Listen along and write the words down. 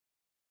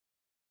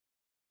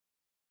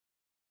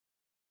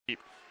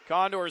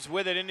Condors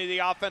with it into the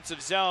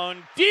offensive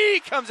zone. D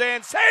comes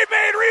in, save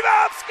made,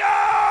 rebound, score!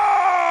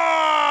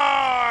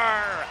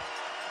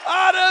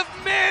 Out of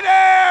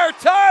midair,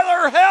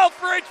 Tyler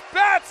Helfrich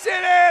bats it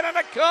in, and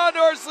the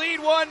Condors lead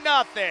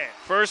 1-0.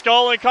 First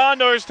goal in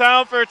Condors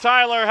town for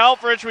Tyler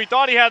Helfrich. We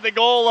thought he had the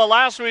goal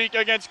last week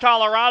against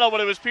Colorado,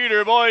 but it was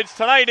Peter Boyd's.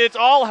 Tonight it's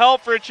all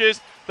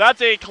Helfrich's.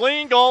 That's a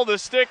clean goal. The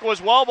stick was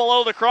well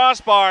below the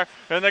crossbar,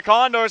 and the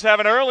Condors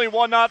have an early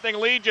 1-0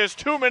 lead just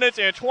 2 minutes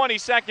and 20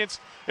 seconds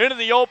into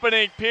the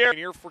opening period.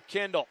 Here for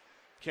Kindle.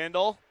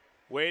 Kindle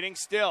waiting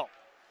still.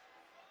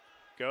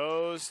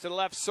 Goes to the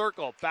left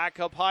circle. Back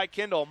up high,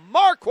 Kindle.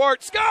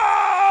 Marquardt score!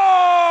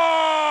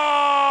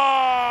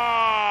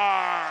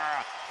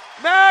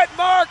 Matt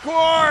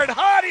Marquardt,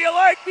 how do you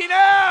like me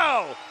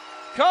now?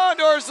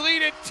 Condors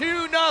lead it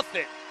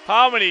 2-0.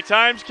 How many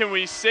times can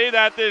we say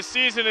that this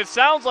season? It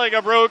sounds like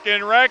a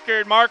broken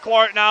record.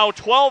 Marquardt now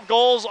 12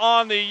 goals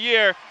on the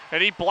year,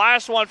 and he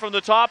blasts one from the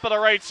top of the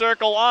right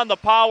circle on the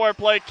power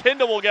play.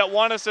 Kindle will get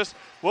one assist.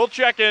 We'll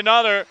check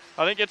another.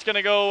 I think it's going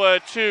to go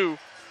to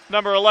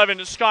number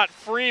 11, Scott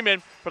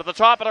Freeman. But at the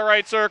top of the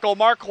right circle,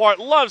 Marquardt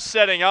loves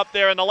setting up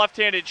there, and the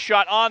left-handed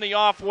shot on the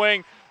off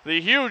wing. The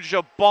huge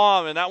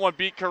bomb, and that one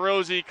beat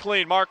Carosi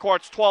clean.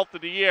 Marquardt's 12th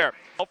of the year.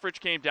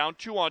 Helfrich came down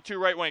 2-on-2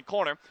 right wing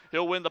corner.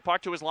 He'll win the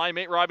puck to his line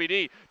mate, Robbie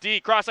D.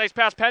 D, cross ice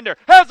pass, Pender.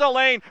 Has a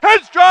lane,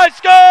 heads dry,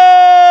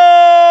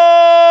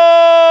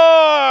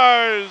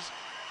 scores!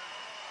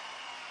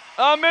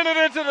 A minute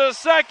into the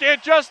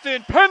second,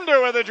 Justin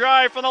Pender with a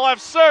drive from the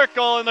left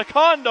circle, and the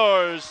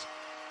Condors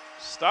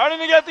starting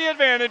to get the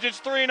advantage. It's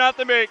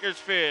 3-0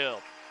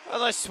 Bakersfield.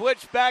 Well, the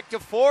switch back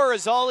to 4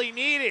 is all he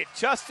needed.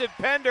 Justin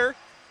Pender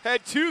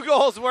had 2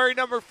 goals wearing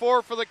number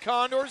 4 for the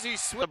Condors. He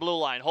the blue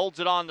line, holds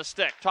it on the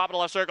stick. Top of the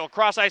left circle,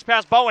 cross ice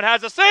pass. Bowen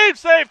has a save.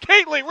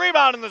 Keatley,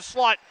 rebound in the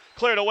slot.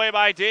 Cleared away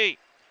by D.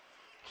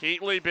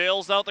 Keatley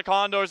bails out the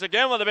Condors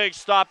again with a big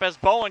stop as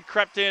Bowen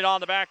crept in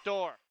on the back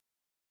door.